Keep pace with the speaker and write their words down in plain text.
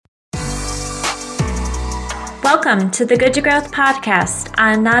Welcome to the Good to Growth podcast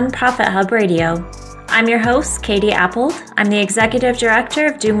on Nonprofit Hub Radio. I'm your host, Katie Appold. I'm the Executive Director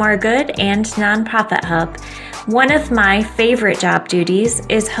of Do More Good and Nonprofit Hub. One of my favorite job duties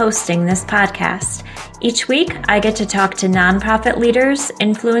is hosting this podcast. Each week, I get to talk to nonprofit leaders,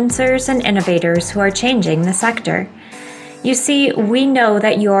 influencers, and innovators who are changing the sector. You see, we know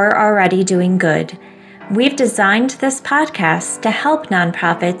that you're already doing good. We've designed this podcast to help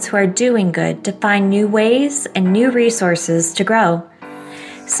nonprofits who are doing good to find new ways and new resources to grow.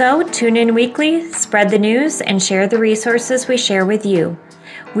 So tune in weekly, spread the news, and share the resources we share with you.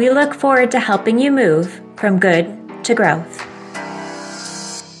 We look forward to helping you move from good to growth.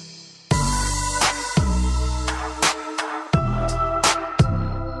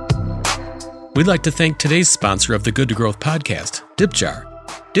 We'd like to thank today's sponsor of the Good to Growth podcast, DipJar.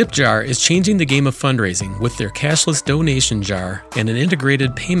 DipJar is changing the game of fundraising with their cashless donation jar and an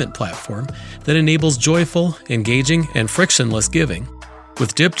integrated payment platform that enables joyful, engaging, and frictionless giving.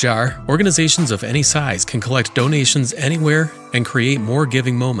 With DipJar, organizations of any size can collect donations anywhere and create more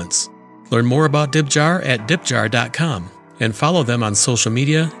giving moments. Learn more about DipJar at dipjar.com and follow them on social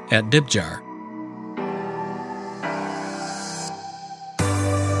media at DipJar.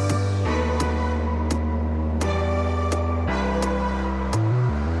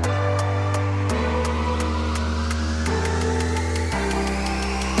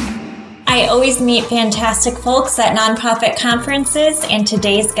 I always meet fantastic folks at nonprofit conferences, and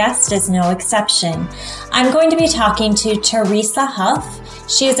today's guest is no exception. I'm going to be talking to Teresa Huff.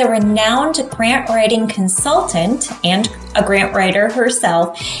 She is a renowned grant writing consultant and a grant writer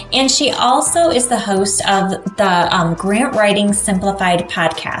herself, and she also is the host of the Grant Writing Simplified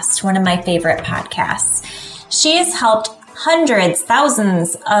podcast, one of my favorite podcasts. She has helped hundreds,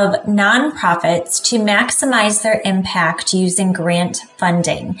 thousands of nonprofits to maximize their impact using grant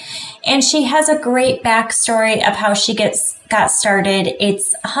funding. And she has a great backstory of how she got started.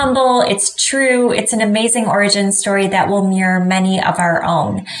 It's humble, it's true, it's an amazing origin story that will mirror many of our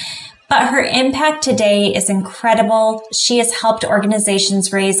own. But her impact today is incredible. She has helped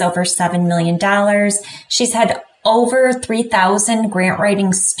organizations raise over $7 million. She's had over 3,000 grant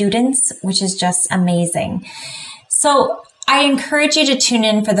writing students, which is just amazing. So I encourage you to tune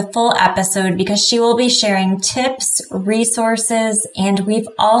in for the full episode because she will be sharing tips, resources, and we've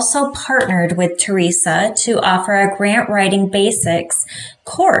also partnered with Teresa to offer a grant writing basics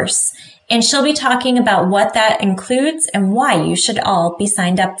course. And she'll be talking about what that includes and why you should all be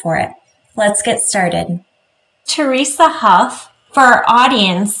signed up for it. Let's get started. Teresa Huff, for our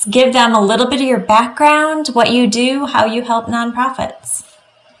audience, give them a little bit of your background, what you do, how you help nonprofits.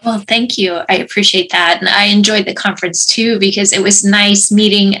 Well, thank you. I appreciate that. And I enjoyed the conference too, because it was nice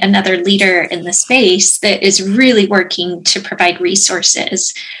meeting another leader in the space that is really working to provide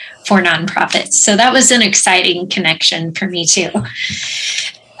resources for nonprofits. So that was an exciting connection for me too.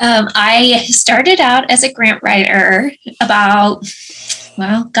 I started out as a grant writer about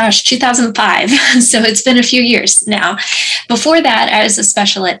 2005. So it's been a few years now. Before that, I was a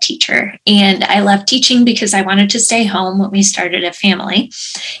special ed teacher, and I left teaching because I wanted to stay home when we started a family.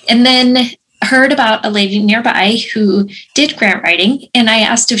 And then heard about a lady nearby who did grant writing, and I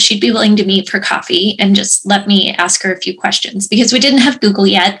asked if she'd be willing to meet for coffee and just let me ask her a few questions because we didn't have Google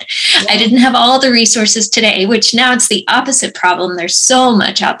yet. Yeah. I didn't have all the resources today, which now it's the opposite problem. There's so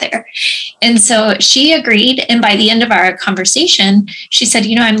much out there. And so she agreed. And by the end of our conversation, she said,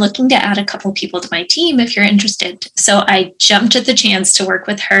 I'm looking to add a couple people to my team if you're interested. So I jumped at the chance to work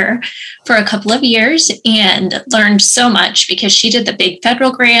with her for a couple of years and learned so much because she did the big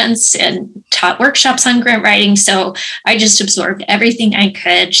federal grants and taught workshops on grant writing. So I just absorbed everything I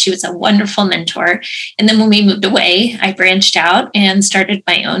could. She was a wonderful mentor. And then when we moved away, I branched out and started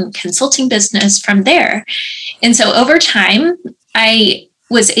my own consulting business from there. And so over time, I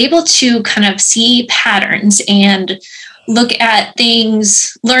was able to kind of see patterns and look at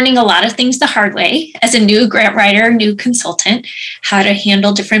things, learning a lot of things the hard way as a new grant writer, new consultant, how to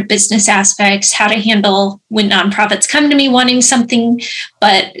handle different business aspects, how to handle when nonprofits come to me wanting something,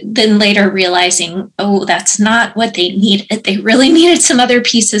 but then later realizing, that's not what they needed. They really needed some other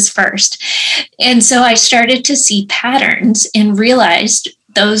pieces first. And so I started to see patterns and realized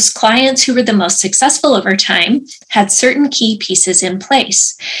those clients who were the most successful over time had certain key pieces in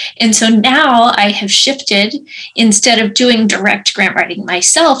place. And so now I have shifted, instead of doing direct grant writing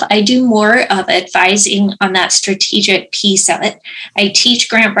myself, I do more of advising on that strategic piece of it. I teach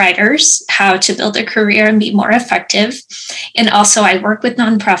grant writers how to build a career and be more effective. And also I work with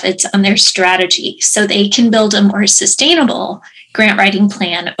nonprofits on their strategy so they can build a more sustainable grant writing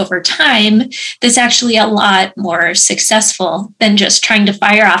plan over time that's actually a lot more successful than just trying to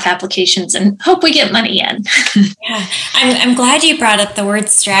fire off applications and hope we get money in. Yeah, I'm glad you brought up the word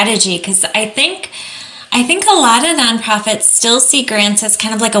strategy, because I think a lot of nonprofits still see grants as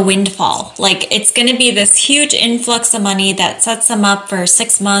kind of like a windfall. Like it's going to be this huge influx of money that sets them up for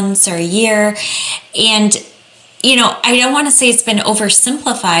 6 months or a year. And, I don't want to say it's been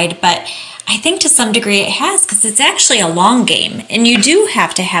oversimplified, but I think to some degree it has, because it's actually a long game and you do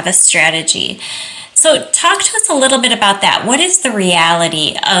have to have a strategy. So talk to us a little bit about that. What is the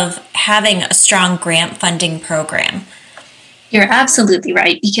reality of having a strong grant funding program? You're absolutely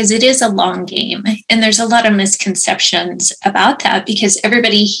right, because it is a long game. And there's a lot of misconceptions about that, because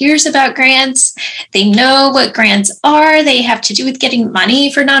everybody hears about grants. They know what grants are. They have to do with getting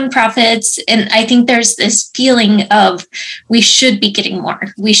money for nonprofits. And I think there's this feeling of we should be getting more.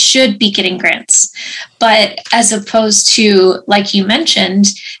 We should be getting grants. But as opposed to, like you mentioned,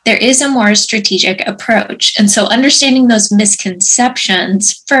 there is a more strategic approach. And so understanding those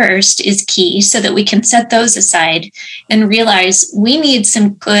misconceptions first is key, so that we can set those aside and realize we need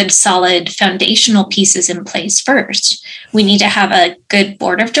some good, solid foundational pieces in place first. We need to have a good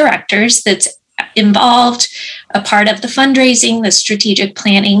board of directors that's involved, a part of the fundraising, the strategic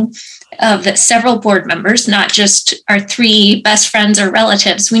planning of several board members, not just our 3 best friends or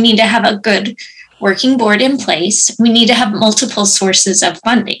relatives. We need to have a good working board in place. We need to have multiple sources of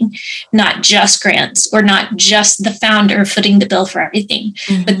funding, not just grants or not just the founder footing the bill for everything.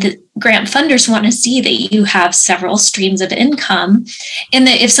 Mm-hmm. But the grant funders want to see that you have several streams of income, and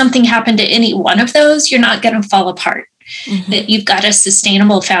that if something happened to any one of those, you're not going to fall apart. Mm-hmm. That you've got a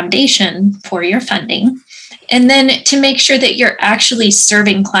sustainable foundation for your funding. And then to make sure that you're actually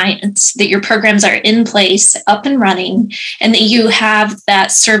serving clients, that your programs are in place, up and running, and that you have that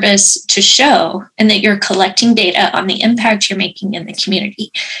service to show, and that you're collecting data on the impact you're making in the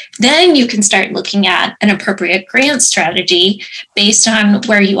community. Then you can start looking at an appropriate grant strategy based on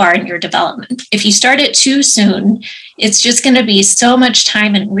where you are in your development. If you start it too soon, it's just going to be so much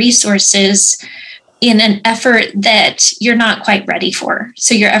time and resources in an effort that you're not quite ready for.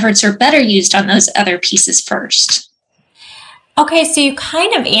 So your efforts are better used on those other pieces first. Okay, so you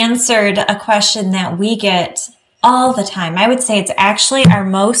kind of answered a question that we get all the time. I would say it's actually our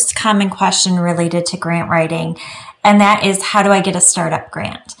most common question related to grant writing, and that is, how do I get a startup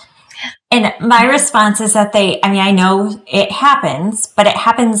grant? And my response is that I know it happens, but it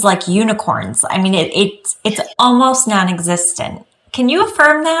happens like unicorns. I mean, it's almost non-existent. Can you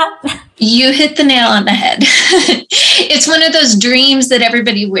affirm that? You hit the nail on the head. It's one of those dreams that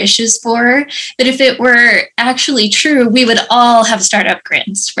everybody wishes for. But if it were actually true, we would all have startup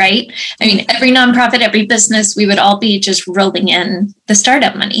grants, right? I mean, every nonprofit, every business, we would all be just rolling in the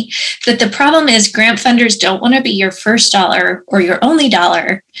startup money. But the problem is grant funders don't want to be your first dollar or your only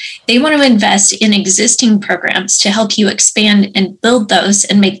dollar. They want to invest in existing programs to help you expand and build those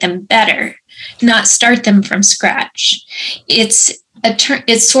and make them better, not start them from scratch. It's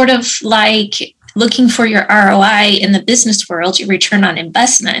sort of like looking for your ROI in the business world, your return on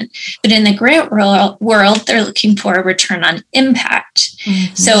investment. But in the grant world, they're looking for a return on impact.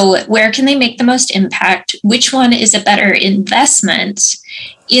 Mm-hmm. So where can they make the most impact? Which one is a better investment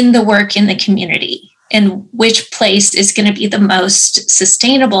in the work in the community? And which place is going to be the most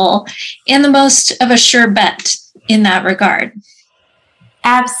sustainable and the most of a sure bet in that regard?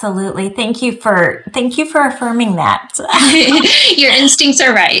 Absolutely. Thank you for affirming that. Your instincts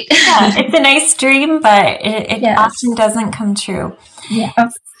are right. Yeah, it's a nice dream, but it yes. often doesn't come true. Yeah.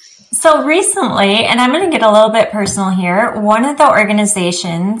 So recently, and I'm going to get a little bit personal here, one of the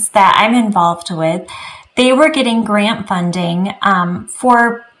organizations that I'm involved with, they were getting grant funding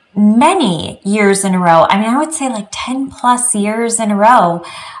for many years in a row. I mean, I would say like 10 plus years in a row.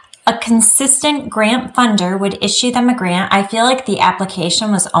 A consistent grant funder would issue them a grant. I feel like the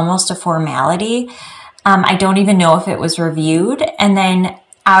application was almost a formality. I don't even know if it was reviewed. And then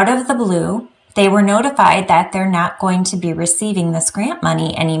out of the blue, they were notified that they're not going to be receiving this grant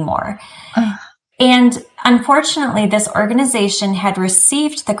money anymore. And unfortunately, this organization had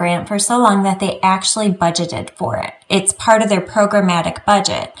received the grant for so long that they actually budgeted for it. It's part of their programmatic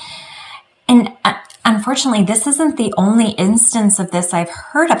budget. And unfortunately, this isn't the only instance of this I've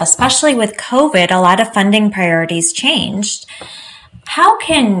heard of, especially with COVID. A lot of funding priorities changed.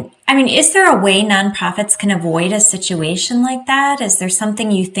 Is there a way nonprofits can avoid a situation like that? Is there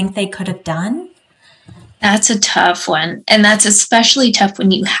something you think they could have done? That's a tough one. And that's especially tough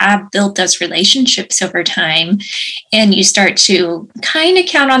when you have built those relationships over time and you start to kind of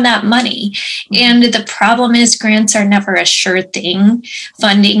count on that money. And the problem is grants are never a sure thing.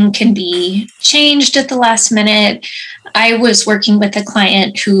 Funding can be changed at the last minute. I was working with a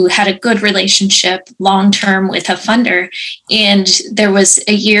client who had a good relationship long-term with a funder. And there was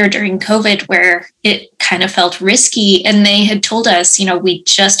a year during COVID where it kind of felt risky. And they had told us, we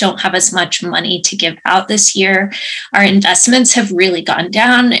just don't have as much money to give out this year. Our investments have really gone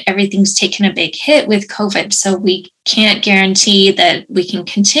down. Everything's taken a big hit with COVID. So we can't guarantee that we can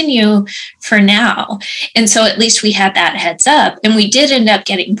continue for now. And so at least we had that heads up. And we did end up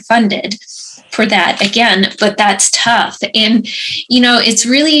getting funded for that again, but that's tough. And, it's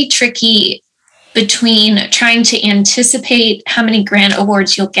really tricky between trying to anticipate how many grant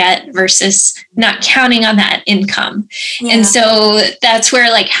awards you'll get versus not counting on that income. Yeah. And so that's where,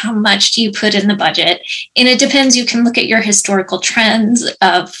 how much do you put in the budget? And it depends. You can look at your historical trends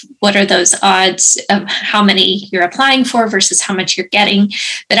of what are those odds of how many you're applying for versus how much you're getting.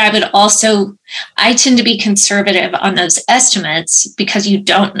 But I tend to be conservative on those estimates because you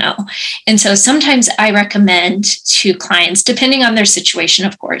don't know. And so sometimes I recommend to clients, depending on their situation,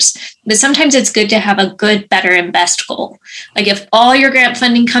 of course, but sometimes it's good to have a good, better, and best goal. If all your grant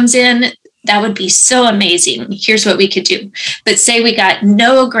funding comes in, that would be so amazing. Here's what we could do. But say we got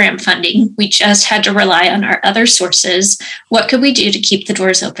no grant funding, we just had to rely on our other sources. What could we do to keep the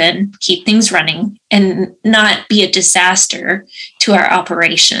doors open, keep things running, and not be a disaster to our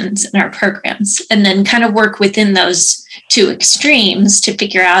operations and our programs? And then kind of work within those two extremes to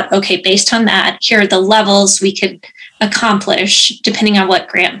figure out, okay, based on that, here are the levels we could accomplish depending on what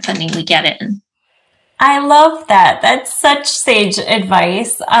grant funding we get in. I love that. That's such sage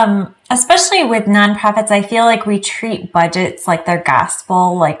advice. Especially with nonprofits, I feel like we treat budgets like they're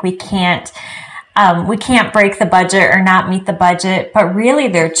gospel. We can't break the budget or not meet the budget, but really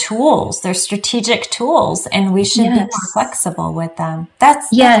they're tools. They're strategic tools, and we should be more flexible with them. That's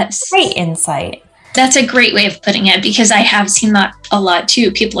great insight. That's a great way of putting it, because I have seen that a lot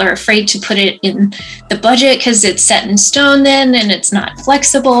too. People are afraid to put it in the budget because it's set in stone then and it's not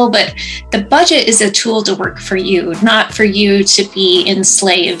flexible. But the budget is a tool to work for you, not for you to be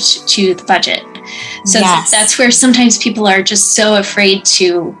enslaved to the budget. So that's where sometimes people are just so afraid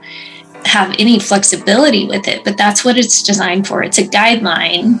to have any flexibility with it. But that's what it's designed for. It's a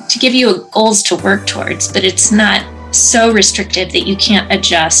guideline to give you goals to work towards, but it's not so restrictive that you can't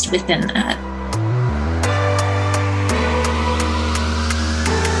adjust within that.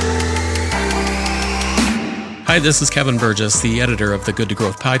 Hi, this is Kevin Burgess, the editor of the Good to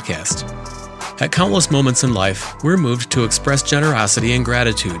Growth podcast. At countless moments in life, we're moved to express generosity and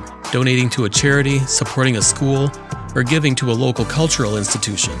gratitude, donating to a charity, supporting a school, or giving to a local cultural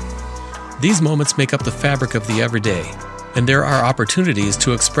institution. These moments make up the fabric of the everyday, and there are opportunities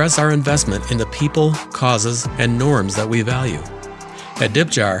to express our investment in the people, causes, and norms that we value. At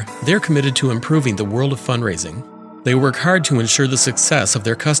DipJar, they're committed to improving the world of fundraising. They work hard to ensure the success of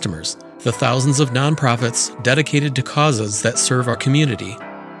their customers, the thousands of nonprofits dedicated to causes that serve our community.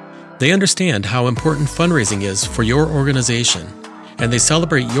 They understand how important fundraising is for your organization, and they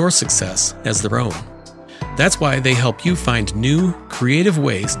celebrate your success as their own. That's why they help you find new, creative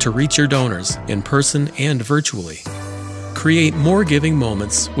ways to reach your donors in person and virtually. Create more giving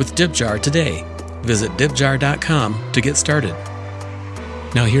moments with DipJar today. Visit dipjar.com to get started.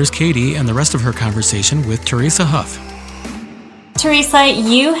 Now here's Katie and the rest of her conversation with Teresa Huff. Teresa,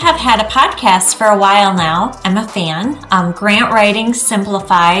 you have had a podcast for a while now. I'm a fan. Grant Writing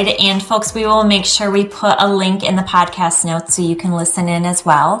Simplified. And folks, we will make sure we put a link in the podcast notes so you can listen in as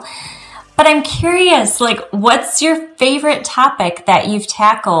well. But I'm curious, what's your favorite topic that you've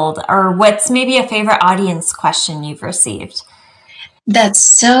tackled, or what's maybe a favorite audience question you've received?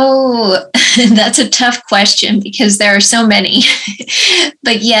 That's a tough question because there are so many.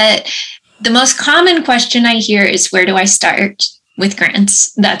 But yet, the most common question I hear is, where do I start with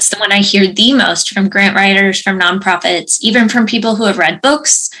grants? That's the one I hear the most from grant writers, from nonprofits, even from people who have read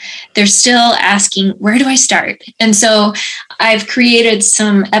books. They're still asking, where do I start? And so I've created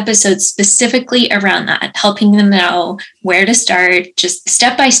some episodes specifically around that, helping them know where to start, just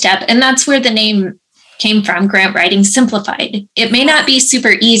step by step. And that's where the name came from, Grant Writing Simplified. It may not be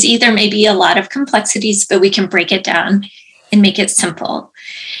super easy. There may be a lot of complexities, but we can break it down and make it simple.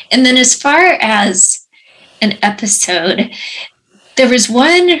 And then as far as an episode, there was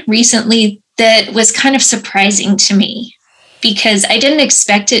one recently that was kind of surprising to me because I didn't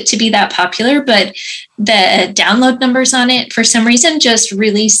expect it to be that popular, but the download numbers on it, for some reason, just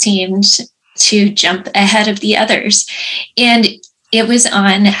really seemed to jump ahead of the others. And it was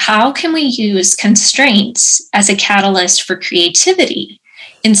on how can we use constraints as a catalyst for creativity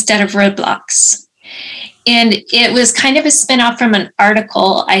instead of roadblocks. And it was kind of a spinoff from an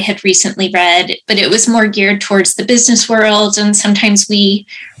article I had recently read, but it was more geared towards the business world. And sometimes we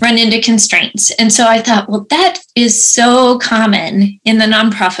run into constraints. And so I thought, well, that is so common in the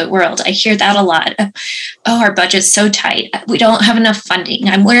nonprofit world. I hear that a lot. Oh, our budget's so tight. We don't have enough funding.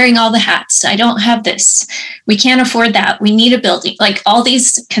 I'm wearing all the hats. I don't have this. We can't afford that. We need a building, like all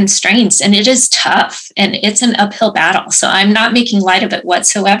these constraints. And it is tough and it's an uphill battle. So I'm not making light of it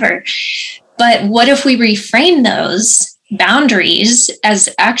whatsoever. But what if we reframe those boundaries as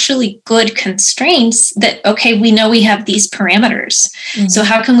actually good constraints that, okay, we know we have these parameters. Mm-hmm. So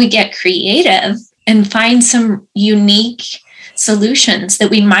how can we get creative and find some unique solutions that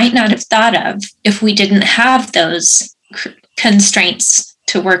we might not have thought of if we didn't have those constraints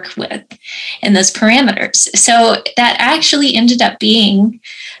to work with and those parameters? So that actually ended up being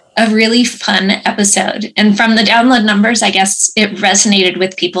a really fun episode. And from the download numbers, I guess it resonated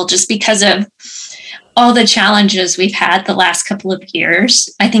with people just because of all the challenges we've had the last couple of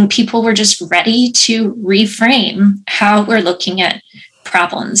years. I think people were just ready to reframe how we're looking at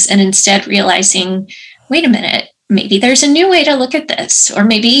problems and instead realizing, wait a minute, maybe there's a new way to look at this, or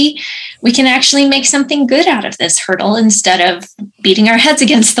maybe we can actually make something good out of this hurdle instead of beating our heads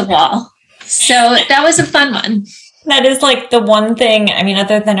against the wall. So that was a fun one. That is like the one thing, I mean,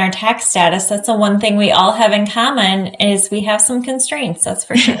 other than our tax status, that's the one thing we all have in common is we have some constraints. That's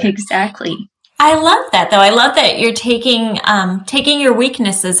for sure. Exactly. I love that, though. I love that you're taking your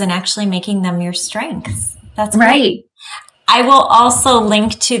weaknesses and actually making them your strengths. That's great. Right. I will also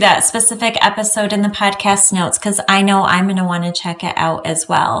link to that specific episode in the podcast notes because I know I'm going to want to check it out as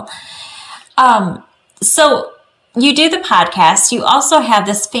well. So you do the podcast. You also have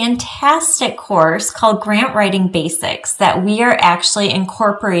this fantastic course called Grant Writing Basics that we are actually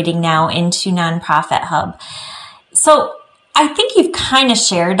incorporating now into Nonprofit Hub. So I think you've kind of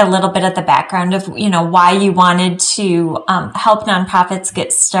shared a little bit of the background of, why you wanted to help nonprofits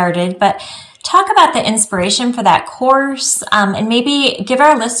get started, but talk about the inspiration for that course and maybe give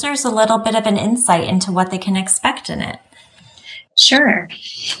our listeners a little bit of an insight into what they can expect in it. Sure.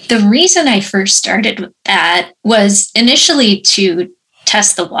 The reason I first started with that was initially to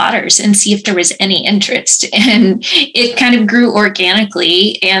test the waters and see if there was any interest. And it kind of grew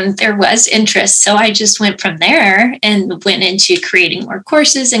organically and there was interest. So I just went from there and went into creating more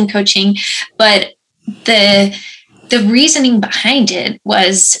courses and coaching. But the reasoning behind it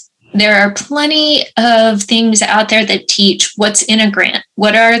was there are plenty of things out there that teach what's in a grant.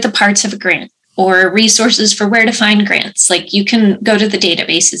 What are the parts of a grant? Or resources for where to find grants. Like you can go to the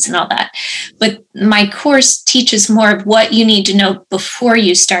databases and all that. But my course teaches more of what you need to know before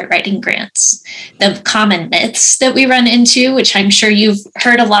you start writing grants. The common myths that we run into, which I'm sure you've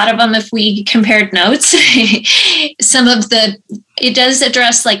heard a lot of them if we compared notes. It does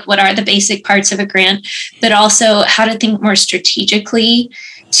address like what are the basic parts of a grant, but also how to think more strategically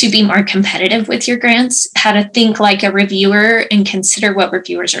to be more competitive with your grants, how to think like a reviewer and consider what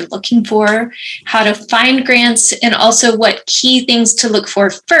reviewers are looking for, how to find grants, and also what key things to look for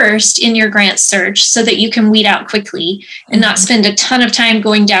first in your grant search so that you can weed out quickly and not spend a ton of time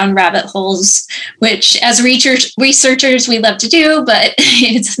going down rabbit holes, which as researchers we love to do, but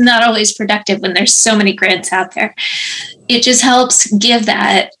it's not always productive when there's so many grants out there. It just helps give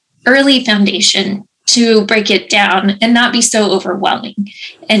that early foundation to break it down and not be so overwhelming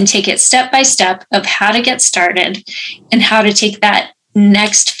and take it step by step of how to get started and how to take that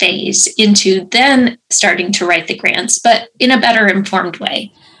next phase into then starting to write the grants, but in a better informed way.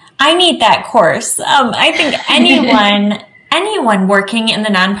 I need that course. I think anyone working in the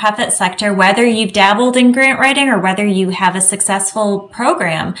nonprofit sector, whether you've dabbled in grant writing or whether you have a successful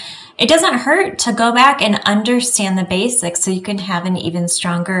program, it doesn't hurt to go back and understand the basics so you can have an even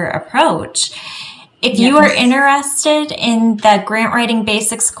stronger approach. If you are interested in the Grant Writing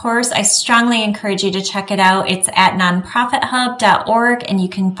Basics course, I strongly encourage you to check it out. It's at nonprofithub.org, and you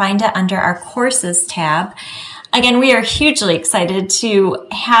can find it under our courses tab. Again, we are hugely excited to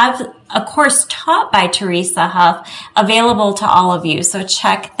have a course taught by Teresa Huff available to all of you. So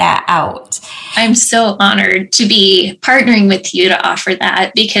check that out. I'm so honored to be partnering with you to offer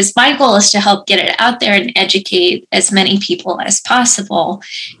that because my goal is to help get it out there and educate as many people as possible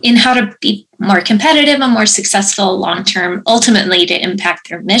in how to be more competitive and more successful long-term, ultimately to impact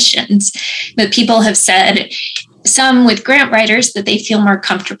their missions. But people have said, some with grant writers, that they feel more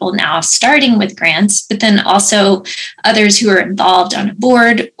comfortable now starting with grants, but then also others who are involved on a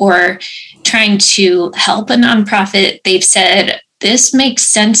board or trying to help a nonprofit. They've said, this makes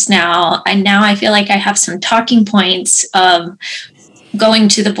sense now. And now I feel like I have some talking points of going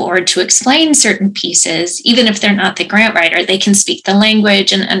to the board to explain certain pieces, even if they're not the grant writer, they can speak the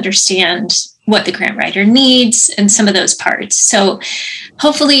language and understand what the grant writer needs and some of those parts. So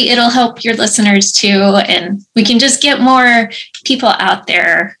hopefully it'll help your listeners too. And we can just get more people out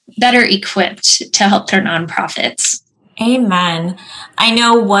there that are equipped to help their nonprofits. Amen. I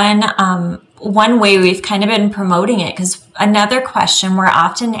know one way we've kind of been promoting it, because another question we're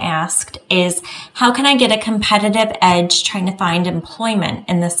often asked is, how can I get a competitive edge trying to find employment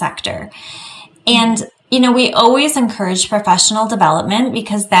in the sector? And we always encourage professional development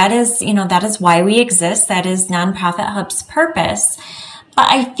because that is why we exist. That is Nonprofit Hub's purpose. But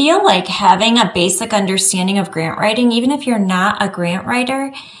I feel like having a basic understanding of grant writing, even if you're not a grant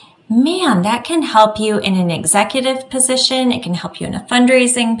writer, man, that can help you in an executive position. It can help you in a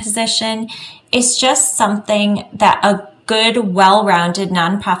fundraising position. It's just something that a good, well-rounded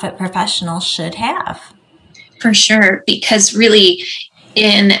nonprofit professional should have. For sure, because really,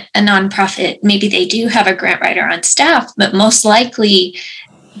 in a nonprofit, maybe they do have a grant writer on staff, but most likely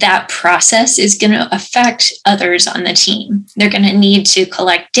that process is going to affect others on the team. They're going to need to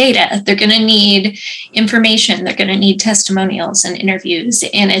collect data. They're going to need information. They're going to need testimonials and interviews.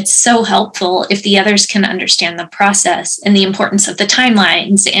 And it's so helpful if the others can understand the process and the importance of the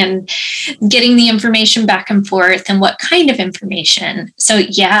timelines and getting the information back and forth and what kind of information. So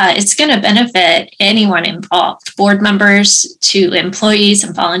yeah, it's going to benefit anyone involved, board members to employees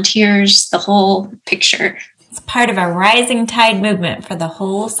and volunteers, the whole picture. It's part of a rising tide movement for the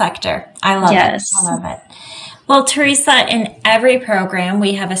whole sector. I love it. I love it. Well, Teresa, in every program,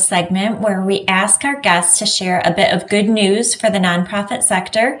 we have a segment where we ask our guests to share a bit of good news for the nonprofit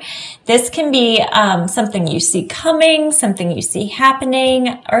sector. This can be something you see coming, something you see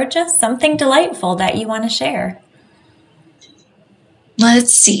happening, or just something delightful that you want to share.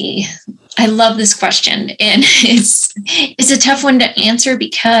 Let's see. I love this question. And it's a tough one to answer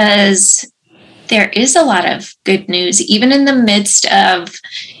because there is a lot of good news, even in the midst of,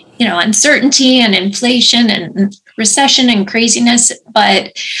 uncertainty and inflation and recession and craziness.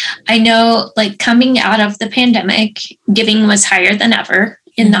 But I know, coming out of the pandemic, giving was higher than ever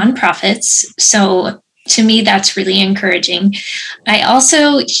in nonprofits. So to me, that's really encouraging. I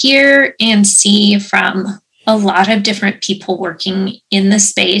also hear and see from a lot of different people working in the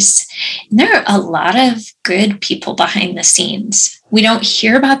space. And there are a lot of good people behind the scenes. We don't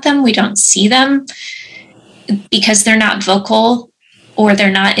hear about them. We don't see them because they're not vocal or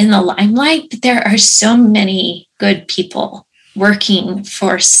they're not in the limelight. But there are so many good people working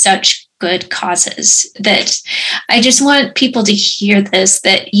for such good causes that I just want people to hear this,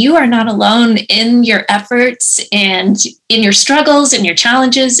 that you are not alone in your efforts and in your struggles and your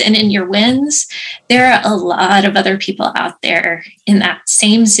challenges and in your wins. There are a lot of other people out there in that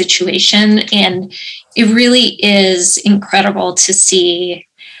same situation. And it really is incredible to see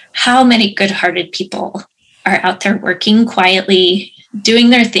how many good-hearted people are out there working quietly, doing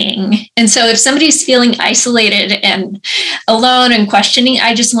their thing. And so if somebody's feeling isolated and alone and questioning,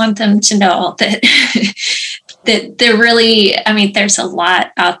 I just want them to know that that they're really, there's a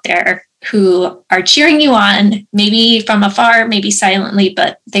lot out there who are cheering you on, maybe from afar, maybe silently,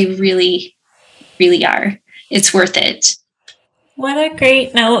 but they really, really are. It's worth it. What a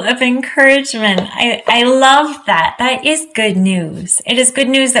great note of encouragement. I love that. That is good news. It is good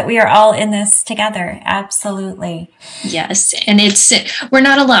news that we are all in this together. Absolutely. Yes. And we're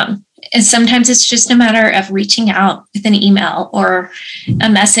not alone. And sometimes it's just a matter of reaching out with an email or a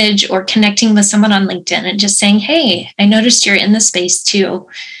message or connecting with someone on LinkedIn and just saying, hey, I noticed you're in the space too.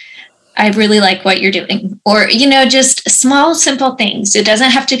 I really like what you're doing. Or, just small, simple things. It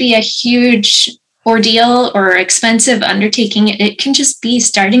doesn't have to be a huge ordeal or expensive undertaking. It can just be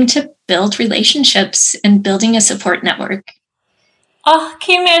starting to build relationships and building a support network. Oh,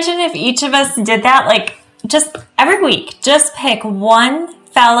 can you imagine if each of us did that? Just every week, just pick one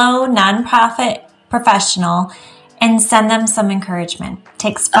fellow nonprofit professional and send them some encouragement.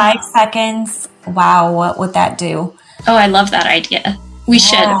 Takes 5 seconds. Wow, what would that do? Oh, I love that idea. We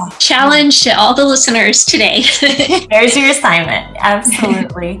should challenge all the listeners today. There's your assignment.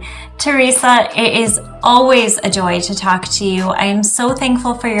 Absolutely. Teresa, it is always a joy to talk to you. I am so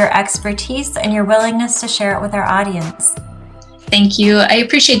thankful for your expertise and your willingness to share it with our audience. Thank you. I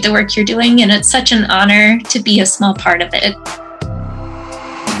appreciate the work you're doing, and it's such an honor to be a small part of it.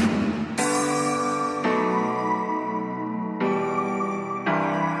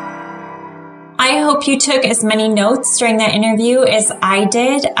 I I hope you took as many notes during that interview as I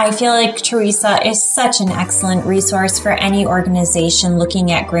did. I feel like Teresa is such an excellent resource for any organization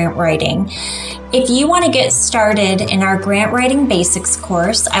looking at grant writing. If you want to get started in our Grant Writing Basics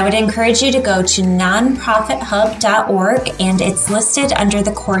course, I would encourage you to go to nonprofithub.org, and it's listed under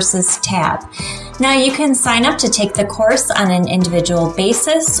the Courses tab. Now, you can sign up to take the course on an individual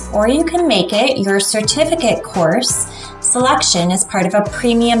basis, or you can make it your certificate course selection as part of a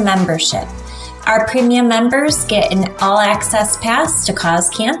premium membership. Our premium members get an all-access pass to Cause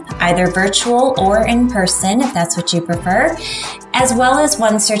Camp, either virtual or in person, if that's what you prefer, as well as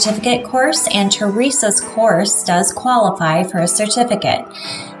one certificate course, and Teresa's course does qualify for a certificate.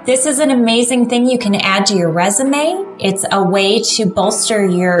 This is an amazing thing you can add to your resume. It's a way to bolster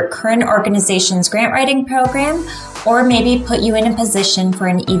your current organization's grant writing program, or maybe put you in a position for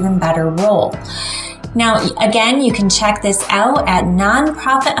an even better role. Now, again, you can check this out at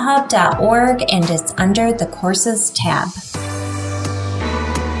nonprofithub.org, and it's under the Courses tab.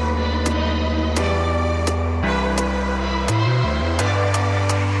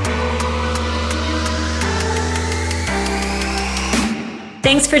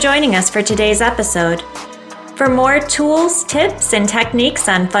 Thanks for joining us for today's episode. For more tools, tips, and techniques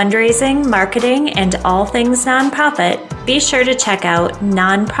on fundraising, marketing, and all things nonprofit, be sure to check out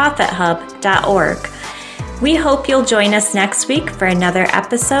nonprofithub.org. We hope you'll join us next week for another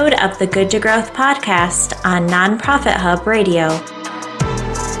episode of the Good to Growth podcast on Nonprofit Hub Radio.